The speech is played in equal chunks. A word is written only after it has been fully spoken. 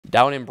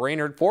Down in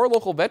Brainerd, 4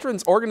 local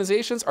veterans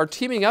organizations are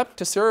teaming up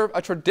to serve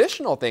a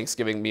traditional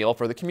Thanksgiving meal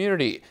for the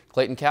community.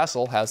 Clayton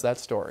Castle has that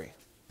story.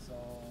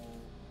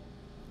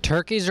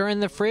 Turkeys are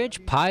in the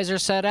fridge, pies are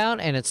set out,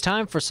 and it's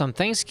time for some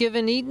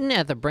Thanksgiving eating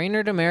at the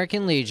Brainerd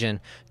American Legion.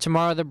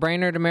 Tomorrow, the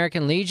Brainerd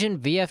American Legion,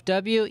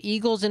 VFW,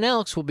 Eagles, and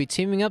Elks will be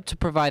teaming up to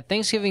provide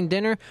Thanksgiving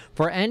dinner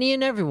for any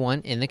and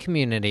everyone in the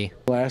community.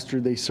 Last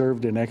year, they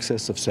served in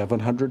excess of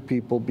 700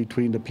 people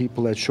between the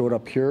people that showed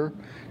up here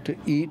to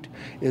eat,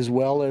 as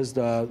well as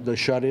the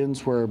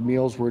shut-ins where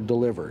meals were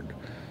delivered.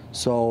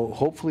 So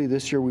hopefully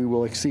this year we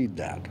will exceed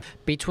that.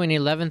 Between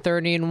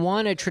 11:30 and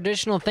 1, a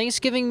traditional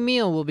Thanksgiving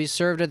meal will be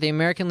served at the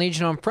American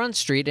Legion on Front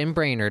Street in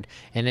Brainerd.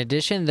 In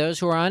addition, those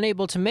who are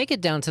unable to make it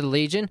down to the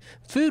Legion,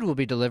 food will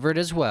be delivered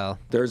as well.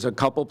 There's a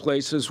couple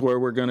places where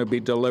we're going to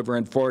be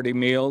delivering 40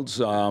 meals,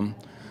 and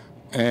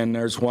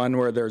there's one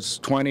where there's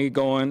 20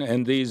 going,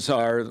 and these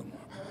are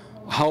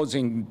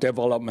housing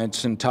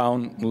developments in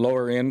town,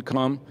 lower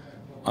income.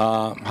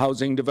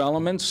 Housing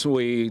developments.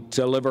 We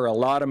deliver a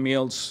lot of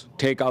meals,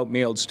 takeout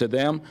meals to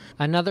them.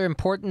 Another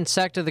important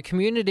sector of the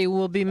community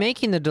will be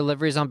making the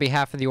deliveries on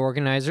behalf of the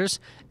organizers.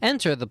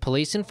 Enter the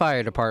police and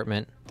fire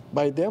department.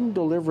 By them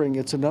delivering,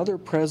 it's another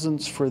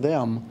presence for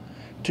them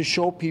to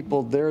show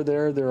people they're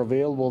there, they're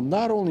available,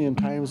 not only in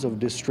times of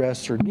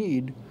distress or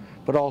need,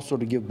 but also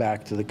to give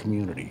back to the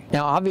community.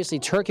 Now, obviously,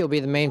 turkey will be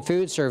the main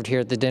food served here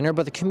at the dinner,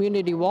 but the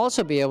community will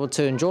also be able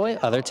to enjoy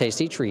other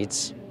tasty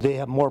treats. They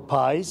have more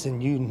pies than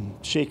you can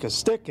shake a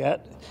stick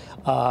at.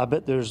 I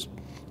bet there's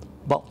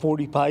about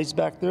 40 pies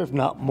back there, if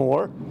not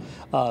more.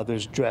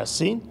 There's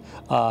dressing.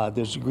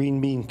 There's a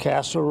green bean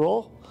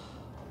casserole,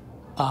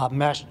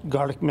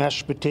 garlic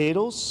mashed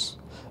potatoes,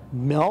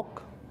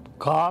 milk,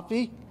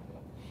 coffee,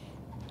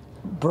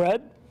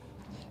 bread.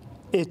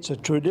 It's a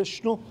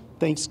traditional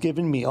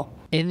Thanksgiving meal.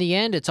 In the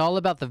end, it's all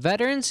about the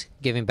veterans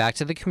giving back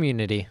to the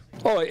community.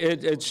 Oh,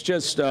 it's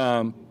just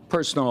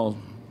personal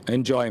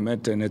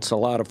enjoyment, and it's a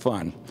lot of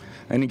fun.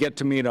 And you get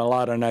to meet a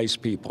lot of nice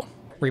people.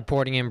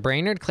 Reporting in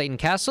Brainerd, Clayton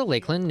Castle,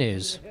 Lakeland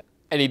News.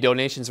 Any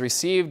donations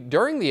received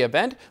during the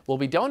event will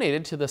be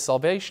donated to the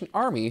Salvation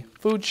Army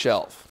food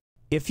shelf.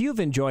 If you've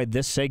enjoyed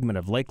this segment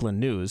of Lakeland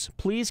News,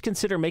 please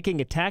consider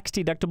making a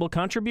tax-deductible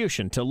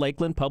contribution to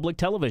Lakeland Public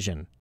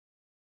Television.